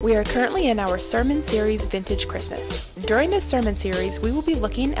We are currently in our sermon series, Vintage Christmas. During this sermon series, we will be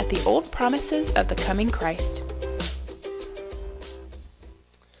looking at the old promises of the coming Christ.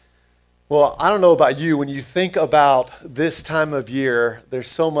 Well, I don't know about you, when you think about this time of year,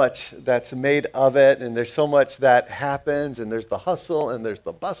 there's so much that's made of it, and there's so much that happens, and there's the hustle, and there's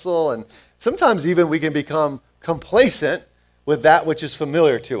the bustle, and sometimes even we can become complacent with that which is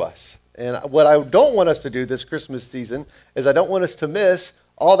familiar to us. And what I don't want us to do this Christmas season is I don't want us to miss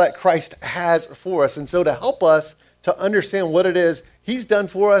all that Christ has for us. And so to help us to understand what it is He's done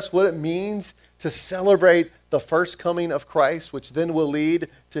for us, what it means to celebrate the first coming of Christ, which then will lead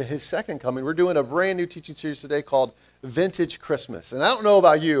to His second coming, we're doing a brand new teaching series today called Vintage Christmas. And I don't know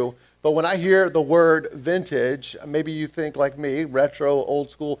about you, but when I hear the word vintage, maybe you think like me, retro,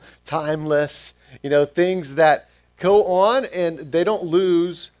 old school, timeless, things that go on and they don't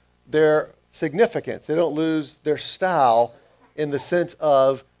lose their significance. They don't lose their style in the sense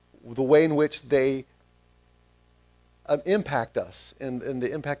of the way in which they impact us and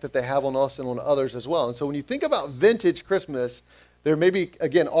the impact that they have on us and on others as well. And so when you think about vintage Christmas, there may be,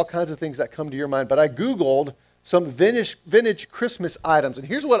 again, all kinds of things that come to your mind. But I Googled some vintage Christmas items, and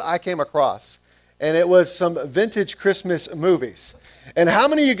here's what I came across. And it was some vintage Christmas movies. And how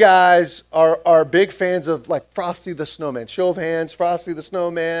many of you guys are big fans of like Frosty the Snowman? Show of hands, Frosty the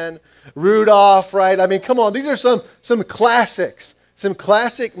Snowman, Rudolph, right? I mean, come on, these are some classics, some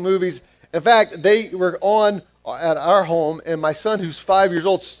classic movies. In fact, they were on at our home, and my son, who's 5 years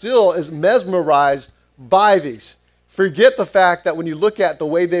old, still is mesmerized by these. Forget the fact that when you look at the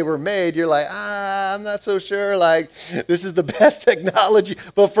way they were made, you're like, I'm not so sure, like, this is the best technology.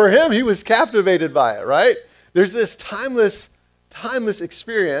 But for him, he was captivated by it, right? There's this timeless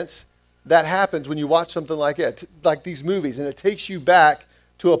experience that happens when you watch something like it, like these movies, and it takes you back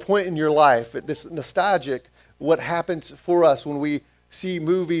to a point in your life, this nostalgic, what happens for us when we see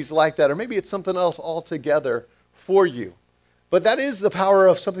movies like that, or maybe it's something else altogether for you. But that is the power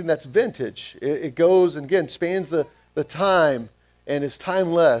of something that's vintage. It goes and, again, spans the time and is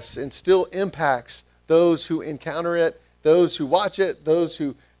timeless and still impacts those who encounter it, those who watch it, those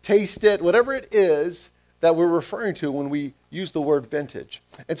who taste it, whatever it is that we're referring to when we use the word vintage.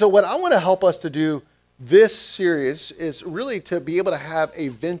 And so what I want to help us to do this series is really to be able to have a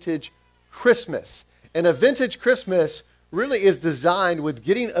vintage Christmas. And a vintage Christmas really is designed with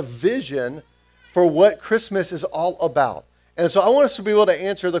getting a vision for what Christmas is all about. And so I want us to be able to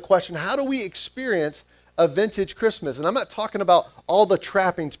answer the question, how do we experience a vintage Christmas? And I'm not talking about all the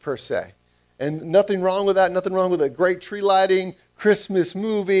trappings per se. And nothing wrong with that, nothing wrong with it. Great tree lighting, Christmas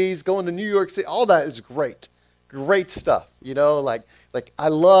movies, going to New York City, all that is great. Great stuff. Like I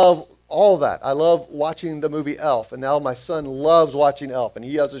love all that. I love watching the movie Elf, and now my son loves watching Elf, and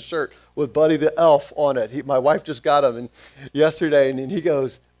he has a shirt with Buddy the Elf on it. My wife just got him yesterday, and he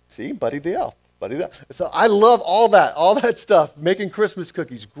goes, see, Buddy the Elf, Buddy the Elf. So I love all that stuff, making Christmas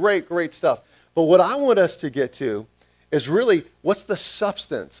cookies, great stuff. But what I want us to get to is really, what's the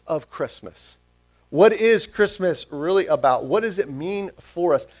substance of Christmas? What is Christmas really about? What does it mean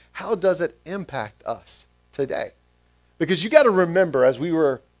for us? How does it impact us today? Because you got to remember, as we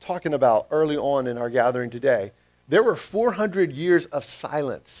were talking about early on in our gathering today, there were 400 years of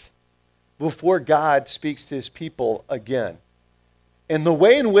silence before God speaks to His people again. And the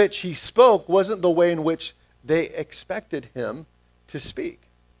way in which He spoke wasn't the way in which they expected Him to speak.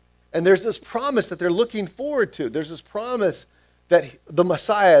 And there's this promise that they're looking forward to. There's this promise that the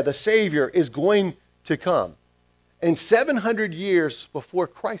Messiah, the Savior, is going to come. And 700 years before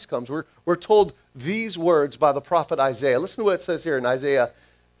Christ comes, we're told these words by the prophet Isaiah. Listen to what it says here in Isaiah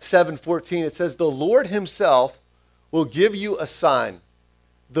 7:14. It says, the Lord Himself will give you a sign.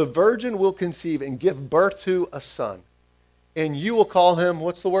 The virgin will conceive and give birth to a son. And you will call him,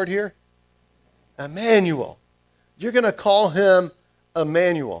 what's the word here? Emmanuel. You're going to call him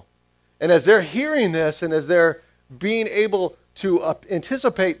Emmanuel. And as they're hearing this and as they're being able to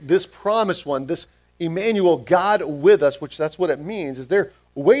anticipate this promised one, this Emmanuel, God with us, which that's what it means, is they're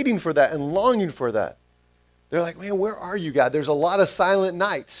waiting for that and longing for that. They're like, man, where are you, God? There's a lot of silent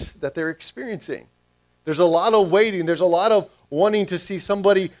nights that they're experiencing. There's a lot of waiting. There's a lot of wanting to see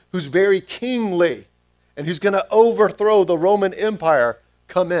somebody who's very kingly and who's going to overthrow the Roman Empire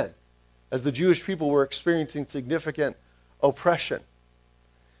come in, as the Jewish people were experiencing significant oppression.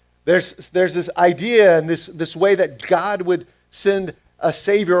 There's this idea and this way that God would send a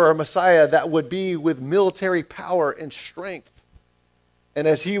Savior or a Messiah that would be with military power and strength. And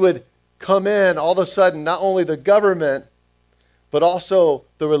as He would come in, all of a sudden, not only the government, but also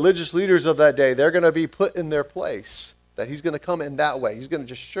the religious leaders of that day, they're going to be put in their place. That He's going to come in that way. He's going to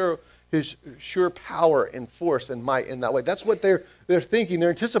just his sure power and force and might in that way. That's what they're thinking. They're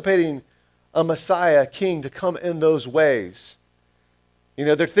anticipating a Messiah, a king, to come in those ways. You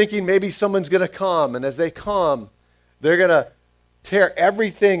know, they're thinking maybe someone's going to come, and as they come, they're going to tear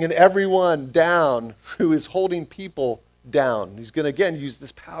everything and everyone down who is holding people down. He's going to, again, use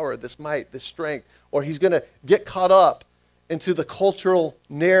this power, this might, this strength, or he's going to get caught up into the cultural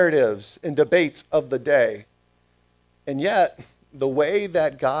narratives and debates of the day. And yet, the way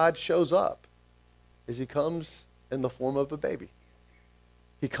that God shows up is he comes in the form of a baby.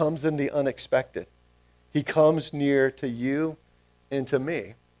 He comes in the unexpected. He comes near to you and to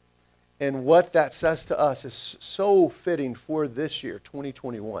me. And what that says to us is so fitting for this year,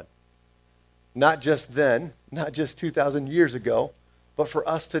 2021. Not just then, not just 2,000 years ago, but for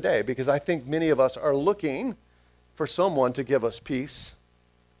us today. Because I think many of us are looking for someone to give us peace,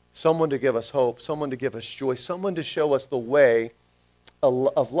 someone to give us hope, someone to give us joy, someone to show us the way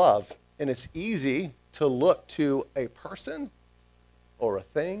of love. And it's easy to look to a person or a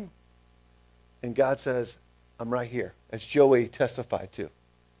thing, and God says, I'm right here, as Joey testified to.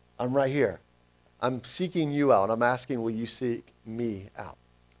 I'm right here. I'm seeking you out. I'm asking, will you seek me out?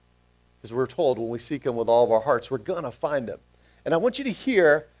 As we're told, when we seek him with all of our hearts, we're going to find him. And I want you to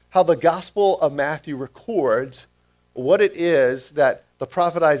hear how the Gospel of Matthew records what it is that the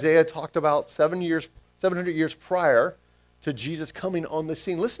prophet Isaiah talked about 700 years prior to Jesus coming on the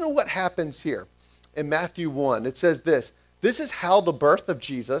scene. Listen to what happens here in Matthew 1. It says this: this is how the birth of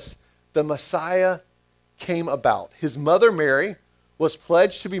Jesus, the Messiah, came about. His mother Mary was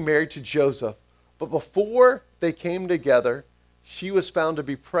pledged to be married to Joseph, but before they came together, she was found to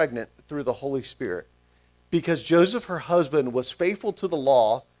be pregnant through the Holy Spirit. Because Joseph, her husband, was faithful to the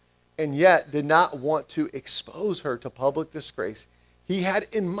law and yet did not want to expose her to public disgrace, he had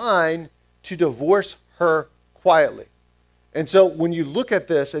in mind to divorce her quietly. And so when you look at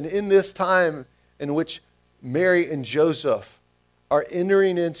this, and in this time in which Mary and Joseph are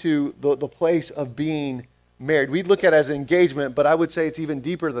entering into the place of being married, we look at it as engagement, but I would say it's even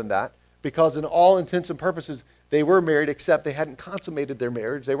deeper than that, because in all intents and purposes, they were married, except they hadn't consummated their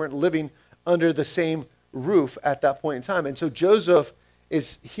marriage. They weren't living under the same roof at that point in time. And so Joseph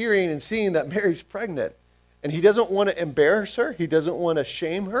is hearing and seeing that Mary's pregnant, and he doesn't want to embarrass her. He doesn't want to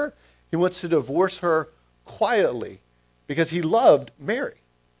shame her. He wants to divorce her quietly because he loved Mary.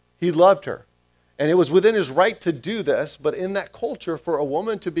 He loved her. And it was within his right to do this, but in that culture, for a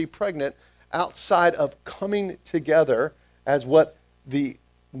woman to be pregnant outside of coming together as what the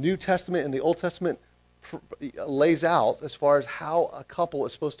New Testament and the Old Testament lays out as far as how a couple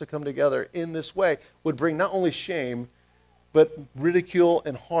is supposed to come together in this way, would bring not only shame, but ridicule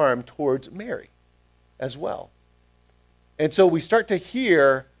and harm towards Mary as well. And so we start to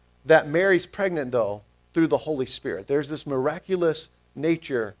hear that Mary's pregnant, though, through the Holy Spirit. There's this miraculous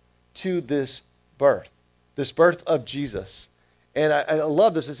nature to this birth of Jesus. And I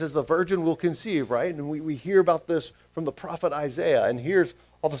love this. It says the virgin will conceive, right? And we hear about this from the prophet Isaiah. And here's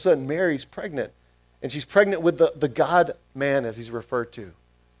all of a sudden Mary's pregnant. And she's pregnant with the God-man, as he's referred to.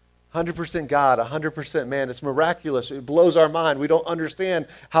 100% God, 100% man. It's miraculous. It blows our mind. We don't understand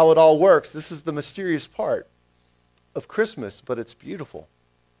how it all works. This is the mysterious part of Christmas, but it's beautiful.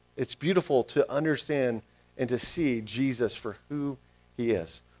 It's beautiful to understand and to see Jesus for who he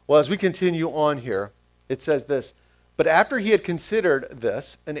is. Well, as we continue on here, it says this: but after he had considered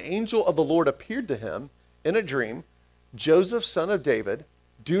this, an angel of the Lord appeared to him in a dream. Joseph, son of David,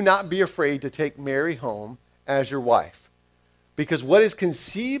 do not be afraid to take Mary home as your wife, because what is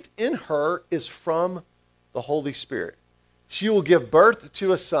conceived in her is from the Holy Spirit. She will give birth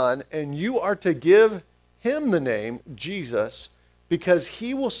to a son, and you are to give him the name Jesus, because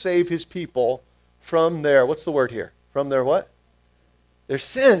he will save his people from their, what's the word here? From their what? Their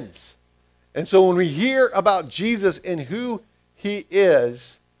sins. And so when we hear about Jesus and who he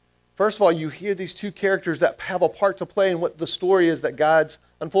is, first of all, you hear these two characters that have a part to play in what the story is that God's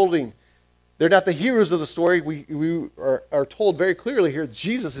unfolding. They're not the heroes of the story. We are told very clearly here,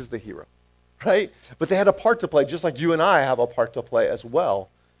 Jesus is the hero, right? But they had a part to play, just like you and I have a part to play as well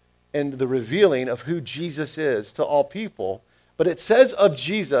in the revealing of who Jesus is to all people. But it says of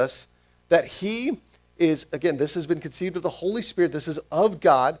Jesus that he is, again, this has been conceived of the Holy Spirit. This is of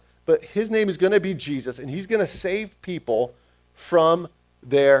God, but his name is going to be Jesus, and he's going to save people from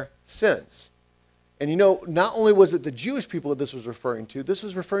their sins. And you know, not only was it the Jewish people that this was referring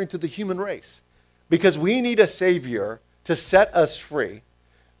to the human race. Because we need a Savior to set us free.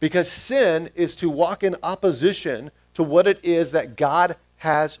 Because sin is to walk in opposition to what it is that God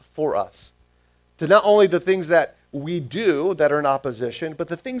has for us. To not only the things that we do that are in opposition, but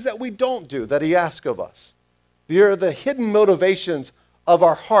the things that we don't do that he asks of us. They are the hidden motivations of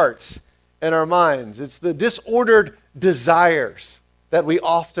our hearts and our minds. It's the disordered desires that we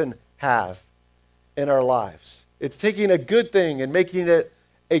often have in our lives. It's taking a good thing and making it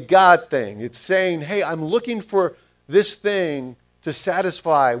a God thing. It's saying, hey, I'm looking for this thing to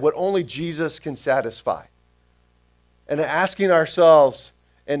satisfy what only Jesus can satisfy. And asking ourselves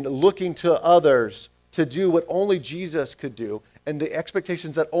and looking to others to do what only Jesus could do and the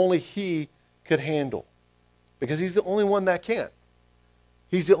expectations that only He could handle. Because He's the only one that can.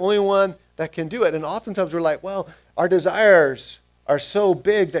 He's the only one that can do it. And oftentimes we're like, well, our desires are so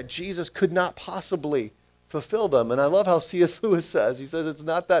big that Jesus could not possibly fulfill them. And I love how C.S. Lewis says, he says it's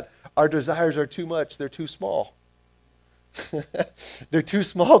not that our desires are too much, they're too small. They're too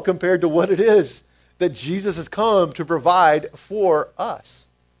small compared to what it is that Jesus has come to provide for us.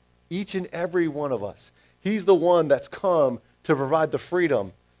 Each and every one of us. He's the one that's come to provide the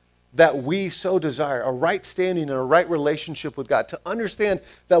freedom that we so desire, a right standing and a right relationship with God, to understand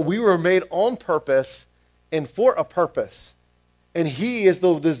that we were made on purpose and for a purpose. And He is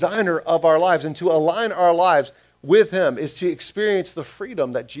the designer of our lives. And to align our lives with Him is to experience the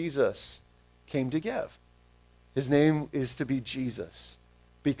freedom that Jesus came to give. His name is to be Jesus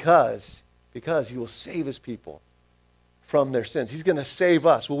because He will save His people from their sins. He's going to save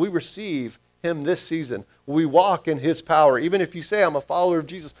us. Will we receive Him this season? Will we walk in His power? Even if you say, I'm a follower of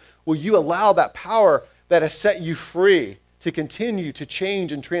Jesus, will you allow that power that has set you free to continue to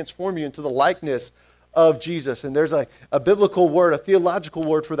change and transform you into the likeness of Jesus? And there's a biblical word, a theological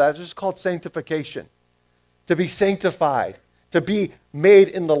word for that. It's just called sanctification. To be sanctified, to be made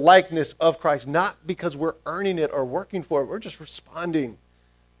in the likeness of Christ, not because we're earning it or working for it. We're just responding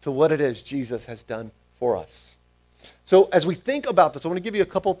to what it is Jesus has done for us. So as we think about this, I want to give you a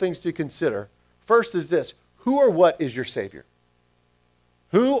couple things to consider. First is this: who or what is your Savior?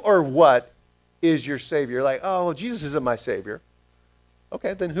 Who or what is your Savior? You're like, oh, well, Jesus isn't my Savior.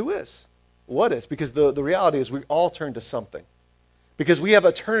 Okay, then who is? What is? Because the reality is we all turn to something. Because we have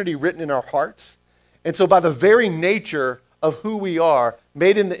eternity written in our hearts. And so by the very nature of who we are,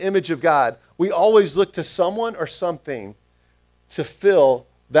 made in the image of God, we always look to someone or something to fill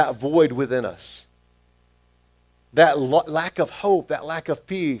that void within us. That lack of hope, that lack of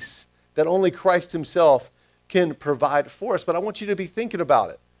peace that only Christ Himself can provide for us. But I want you to be thinking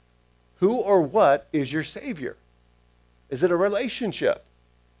about it. Who or what is your Savior? Is it a relationship?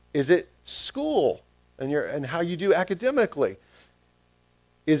 Is it school and how you do academically?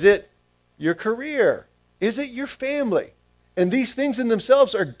 Is it your career? Is it your family? And these things in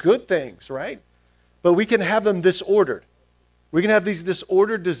themselves are good things, right? But we can have them disordered. We can have these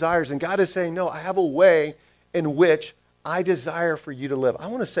disordered desires. And God is saying, no, I have a way in which I desire for you to live. I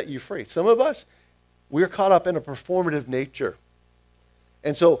want to set you free. Some of us, we're caught up in a performative nature.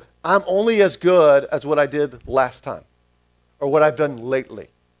 And so I'm only as good as what I did last time or what I've done lately.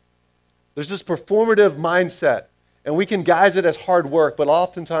 There's this performative mindset, and we can guise it as hard work, but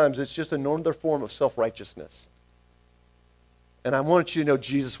oftentimes it's just another form of self-righteousness. And I want you to know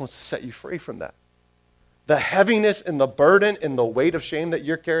Jesus wants to set you free from that. The heaviness and the burden and the weight of shame that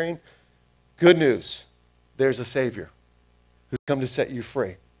you're carrying, good news. There's a Savior who's come to set you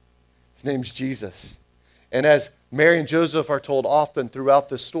free. His name's Jesus. And as Mary and Joseph are told often throughout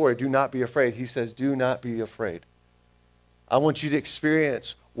this story, do not be afraid. He says, do not be afraid. I want you to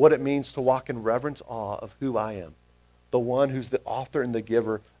experience what it means to walk in reverence awe of who I am, the one who's the author and the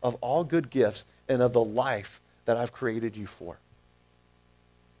giver of all good gifts and of the life that I've created you for.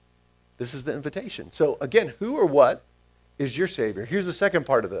 This is the invitation. So again, who or what is your Savior? Here's the second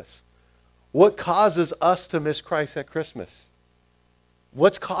part of this. What causes us to miss Christ at Christmas?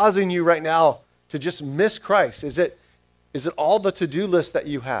 What's causing you right now to just miss Christ? Is it all the to-do list that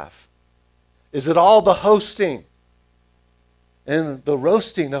you have? Is it all the hosting and the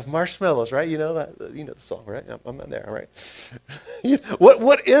roasting of marshmallows, right? You know the song, right? I'm not there, right?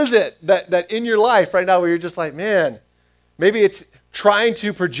 What is it that in your life right now where you're just like, man, maybe it's trying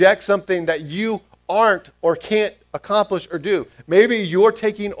to project something that you aren't or can't accomplish or do. Maybe you're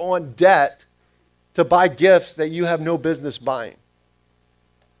taking on debt to buy gifts that you have no business buying.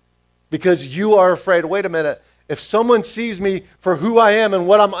 Because you are afraid, wait a minute, if someone sees me for who I am and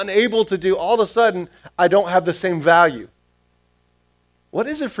what I'm unable to do, all of a sudden I don't have the same value. What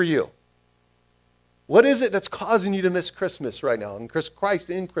is it for you? What is it that's causing you to miss Christmas right now? And Christ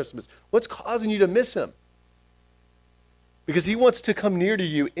in Christmas. What's causing you to miss Him? Because He wants to come near to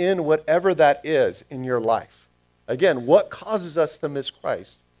you in whatever that is in your life. Again, what causes us to miss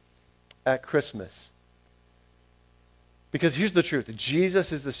Christ at Christmas? Because here's the truth.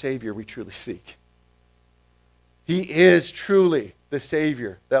 Jesus is the Savior we truly seek. He is truly the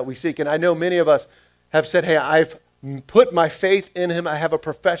Savior that we seek. And I know many of us have said, hey, I've put my faith in him. I have a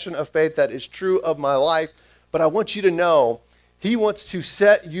profession of faith that is true of my life. But I want you to know he wants to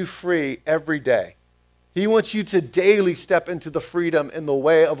set you free every day. He wants you to daily step into the freedom and the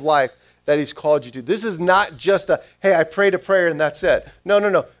way of life that he's called you to. This is not just a, hey, I prayed a prayer and that's it.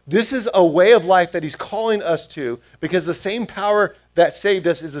 No. This is a way of life that he's calling us to, because the same power that saved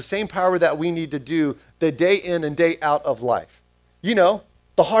us is the same power that we need to do the day in and day out of life. You know,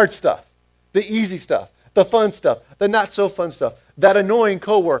 the hard stuff, the easy stuff, the fun stuff, the not so fun stuff, that annoying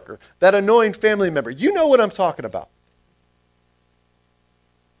coworker, that annoying family member. You know what I'm talking about.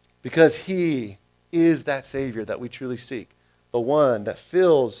 Because he is that Savior that we truly seek, the one that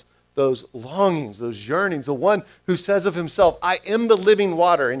fills those longings, those yearnings, the one who says of himself, I am the living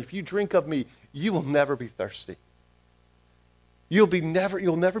water, and if you drink of me, you will never be thirsty. You'll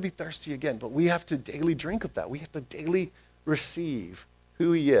never be thirsty again, but we have to daily drink of that. We have to daily receive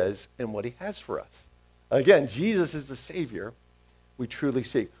who he is and what he has for us. Again, Jesus is the Savior we truly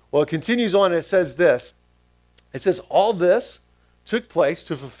seek. Well, it continues on and it says this. It says, all this took place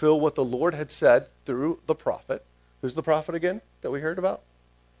to fulfill what the Lord had said through the prophet. Who's the prophet again that we heard about?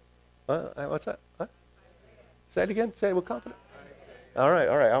 What's that? What? Say it again. Say it with confidence. All right.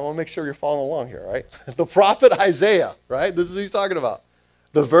 I want to make sure you're following along here, right? The prophet Isaiah, right? This is what he's talking about.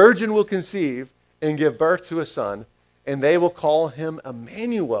 The virgin will conceive and give birth to a son, and they will call him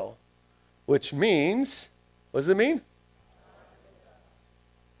Emmanuel, which means, what does it mean?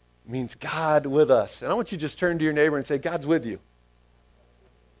 It means God with us. And I want you to just turn to your neighbor and say, God's with you.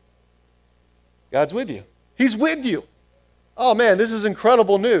 God's with you. He's with you. Oh man, this is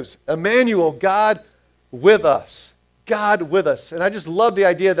incredible news. Emmanuel, God with us. God with us. And I just love the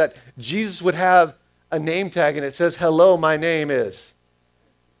idea that Jesus would have a name tag and it says, hello, my name is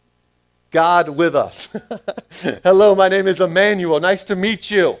God with us. Hello, my name is Emmanuel. Nice to meet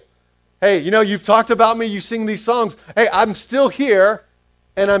you. Hey, you know, you've talked about me. You sing these songs. Hey, I'm still here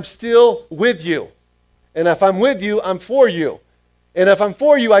and I'm still with you. And if I'm with you, I'm for you. And if I'm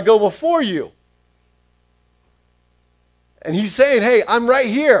for you, I go before you. And he's saying, hey, I'm right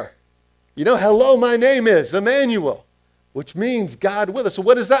here. You know, hello, my name is Emmanuel, which means God with us. So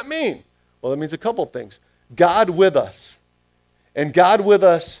what does that mean? Well, it means a couple things. God with us. And God with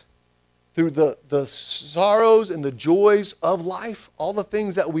us through the sorrows and the joys of life, all the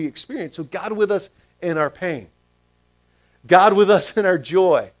things that we experience. So God with us in our pain. God with us in our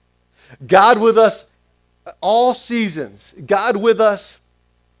joy. God with us all seasons. God with us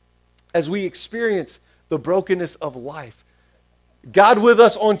as we experience the brokenness of life. God with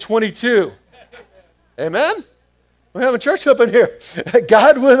us on 22. Amen? We're having church up in here.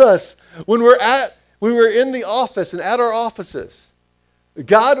 God with us when we're in the office and at our offices.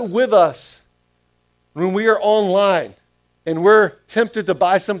 God with us when we are online and we're tempted to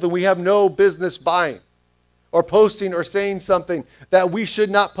buy something we have no business buying, or posting or saying something that we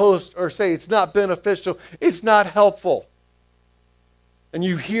should not post or say. It's not beneficial. It's not helpful. And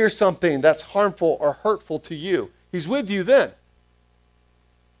you hear something that's harmful or hurtful to you. He's with you then.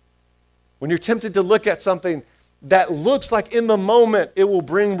 When you're tempted to look at something that looks like in the moment it will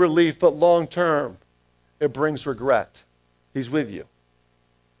bring relief, but long term it brings regret. He's with you.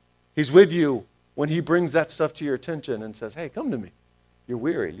 He's with you when he brings that stuff to your attention and says, hey, come to me. You're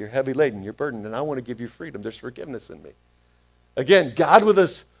weary, you're heavy laden, you're burdened, and I want to give you freedom. There's forgiveness in me. Again, God with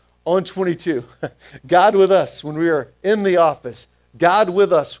us on 22. God with us when we are in the office. God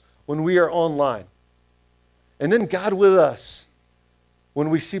with us when we are online. And then God with us when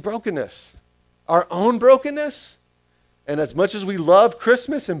we see brokenness, our own brokenness. And as much as we love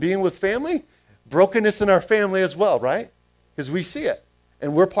Christmas and being with family, brokenness in our family as well, right? Because we see it.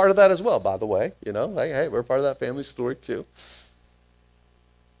 And we're part of that as well, by the way. You know, hey, we're part of that family story too.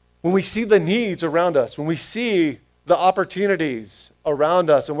 When we see the needs around us, when we see the opportunities around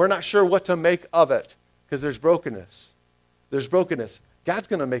us, and we're not sure what to make of it, because there's brokenness. There's brokenness. God's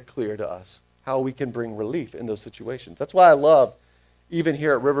going to make clear to us how we can bring relief in those situations. That's why I love, even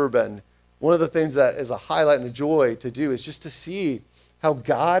here at Riverbend, one of the things that is a highlight and a joy to do is just to see how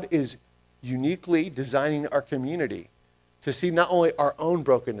God is uniquely designing our community to see not only our own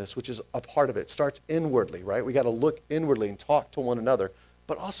brokenness, which is a part of it. It starts inwardly, right? We got to look inwardly and talk to one another,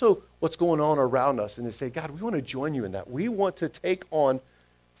 but also what's going on around us and to say, God, we want to join you in that. We want to take on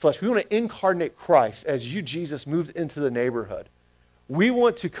flesh. We want to incarnate Christ as you, Jesus, moved into the neighborhood. We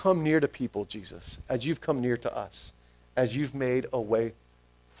want to come near to people, Jesus, as you've come near to us, as you've made a way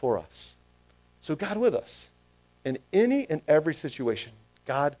for us. So God with us in any and every situation.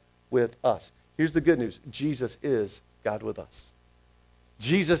 God with us. Here's the good news. Jesus is God with us.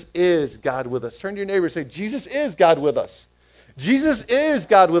 Jesus is God with us. Turn to your neighbor and say, Jesus is God with us. Jesus is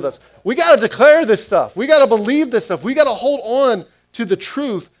God with us. We got to declare this stuff. We got to believe this stuff. We got to hold on to the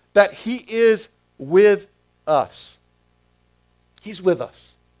truth that he is with us. He's with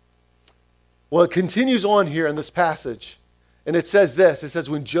us. Well, it continues on here in this passage, and it says this. It says,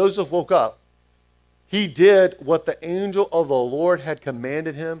 when Joseph woke up, he did what the angel of the Lord had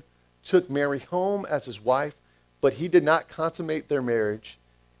commanded him, took Mary home as his wife, but he did not consummate their marriage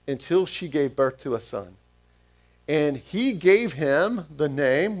until she gave birth to a son. And he gave him the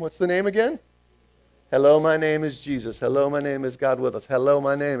name, what's the name again? Hello, my name is Jesus. Hello, my name is God with us. Hello,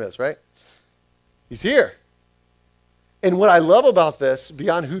 my name is, right? He's here. And what I love about this,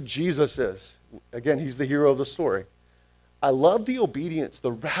 beyond who Jesus is, again, he's the hero of the story. I love the obedience,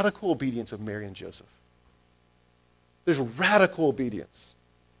 the radical obedience of Mary and Joseph. There's radical obedience.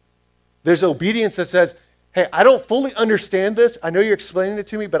 There's obedience that says, hey, I don't fully understand this. I know you're explaining it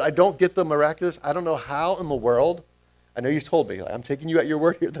to me, but I don't get the miraculous. I don't know how in the world. I know you told me, I'm taking you at your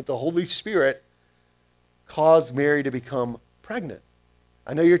word here, that the Holy Spirit caused Mary to become pregnant.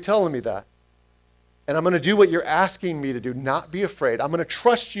 I know you're telling me that. And I'm going to do what you're asking me to do, not be afraid. I'm going to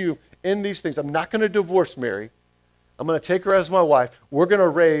trust you in these things. I'm not going to divorce Mary. I'm going to take her as my wife. We're going to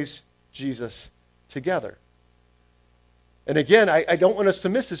raise Jesus together. And again, I don't want us to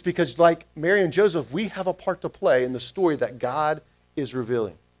miss this because like Mary and Joseph, we have a part to play in the story that God is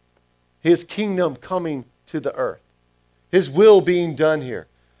revealing. His kingdom coming to the earth. His will being done here.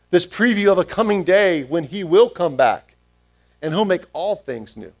 This preview of a coming day when he will come back. And he'll make all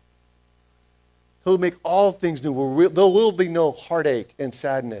things new. He'll make all things new. There will be no heartache and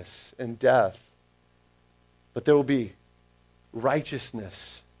sadness and death. But there will be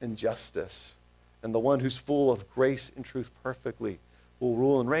righteousness and justice. And the one who's full of grace and truth perfectly will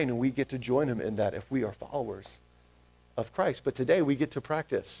rule and reign. And we get to join him in that if we are followers of Christ. But today we get to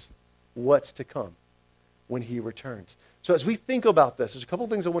practice what's to come when he returns. So as we think about this, there's a couple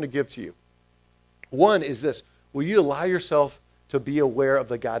things I want to give to you. One is this. Will you allow yourself to be aware of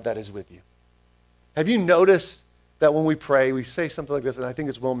the God that is with you? Have you noticed that when we pray, we say something like this, and I think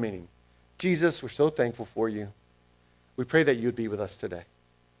it's well-meaning. Jesus, we're so thankful for you. We pray that you would be with us today.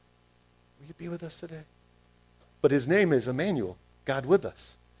 Will you be with us today? But his name is Emmanuel, God with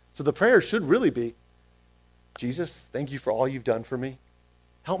us. So the prayer should really be, Jesus, thank you for all you've done for me.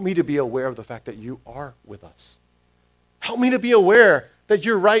 Help me to be aware of the fact that you are with us. Help me to be aware that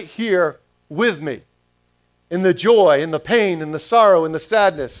you're right here with me in the joy, in the pain, in the sorrow, in the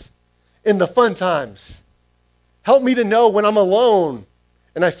sadness, in the fun times. Help me to know when I'm alone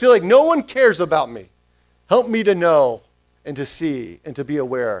and I feel like no one cares about me. Help me to know and to see and to be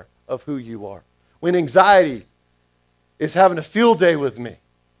aware of who you are. When anxiety is having a field day with me,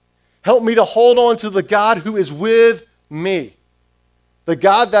 help me to hold on to the God who is with me. The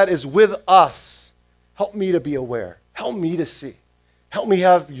God that is with us. Help me to be aware. Help me to see. Help me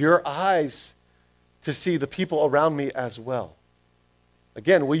have your eyes to see the people around me as well.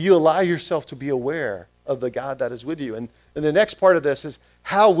 Again, will you allow yourself to be aware of the God that is with you? And the next part of this is,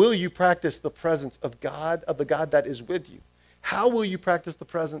 how will you practice the presence of God, of the God that is with you? How will you practice the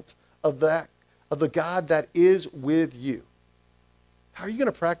presence of the God that is with you? How are you going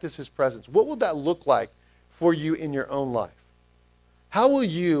to practice his presence? What will that look like for you in your own life? How will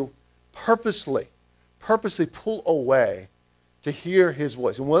you purposely pull away to hear his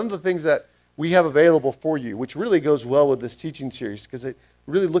voice? And one of the things that we have available for you, which really goes well with this teaching series, because it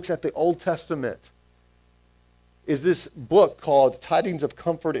really looks at the Old Testament, is this book called Tidings of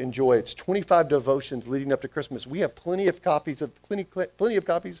Comfort and Joy. It's 25 devotions leading up to Christmas. We have plenty of copies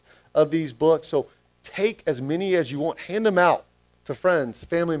of these books, so take as many as you want. Hand them out to friends,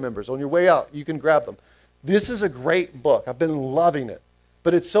 family members. On your way out, you can grab them. This is a great book. I've been loving it,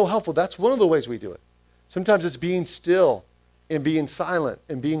 but it's so helpful. That's one of the ways we do it. Sometimes it's being still and being silent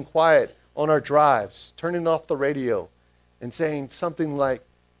and being quiet on our drives, turning off the radio and saying something like,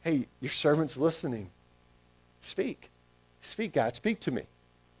 hey, your servant's listening. Speak. Speak, God. Speak to me.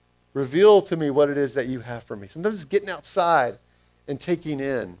 Reveal to me what it is that you have for me. Sometimes it's getting outside and taking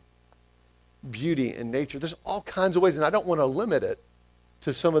in beauty and nature. There's all kinds of ways, and I don't want to limit it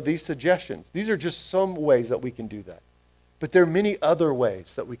to some of these suggestions. These are just some ways that we can do that. But there are many other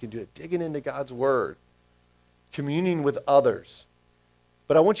ways that we can do it. Digging into God's word, communing with others.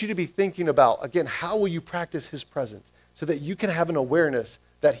 But I want you to be thinking about, again, how will you practice his presence so that you can have an awareness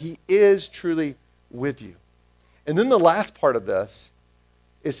that he is truly with you. And then the last part of this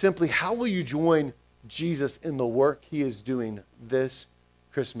is simply, how will you join Jesus in the work he is doing this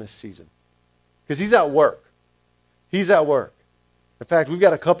Christmas season? Because he's at work. He's at work. In fact, we've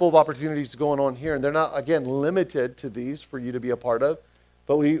got a couple of opportunities going on here, and they're not, again, limited to these for you to be a part of.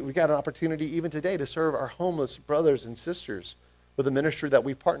 But we got an opportunity even today to serve our homeless brothers and sisters with a ministry that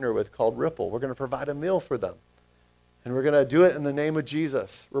we partner with called Ripple. We're going to provide a meal for them. And we're going to do it in the name of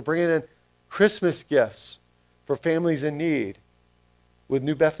Jesus. We're bringing in Christmas gifts for families in need with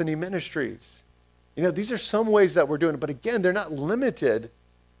New Bethany Ministries. You know, these are some ways that we're doing it. But again, they're not limited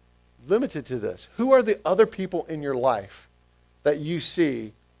to this. Who are the other people in your life that you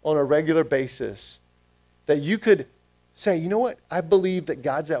see on a regular basis that you could say, you know what, I believe that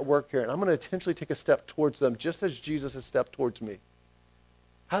God's at work here, and I'm going to intentionally take a step towards them just as Jesus has stepped towards me?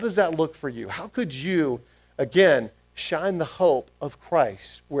 How does that look for you? How could you, again, shine the hope of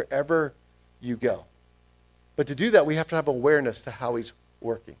Christ wherever you go? But to do that, we have to have awareness to how he's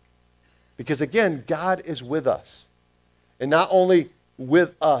working. Because again, God is with us. And not only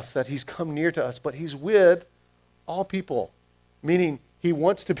with us, that he's come near to us, but he's with all people. Meaning he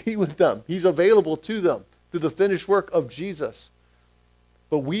wants to be with them. He's available to them through the finished work of Jesus.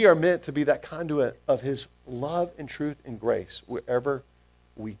 But we are meant to be that conduit of his love and truth and grace wherever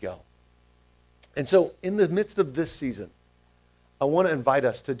we go. And so in the midst of this season, I want to invite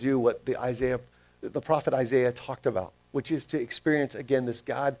us to do what the prophet Isaiah talked about, which is to experience again this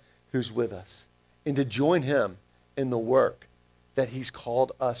God who's with us and to join him in the work that he's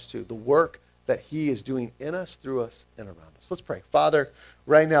called us to, the work that he is doing in us, through us, and around us. Let's pray. Father,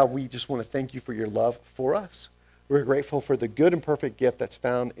 right now we just want to thank you for your love for us. We're grateful for the good and perfect gift that's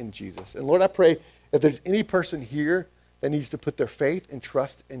found in Jesus. And Lord, I pray if there's any person here that needs to put their faith and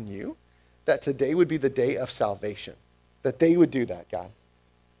trust in you, that today would be the day of salvation, that they would do that, God.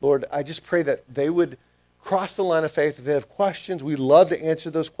 Lord, I just pray that they would cross the line of faith. If they have questions, we love to answer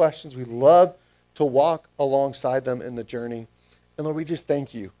those questions. We love to walk alongside them in the journey. And Lord, we just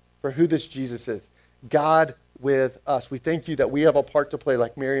thank you for who this Jesus is, God with us. We thank you that we have a part to play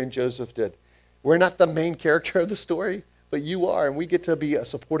like Mary and Joseph did. We're not the main character of the story, but you are, and we get to be a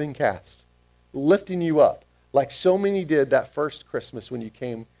supporting cast, lifting you up like so many did that first Christmas when you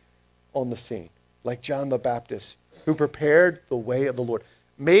came on the scene, like John the Baptist, who prepared the way of the Lord.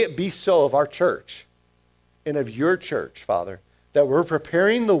 May it be so of our church and of your church, Father, that we're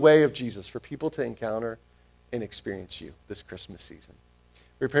preparing the way of Jesus for people to encounter and experience you this Christmas season.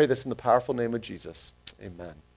 We pray this in the powerful name of Jesus. Amen.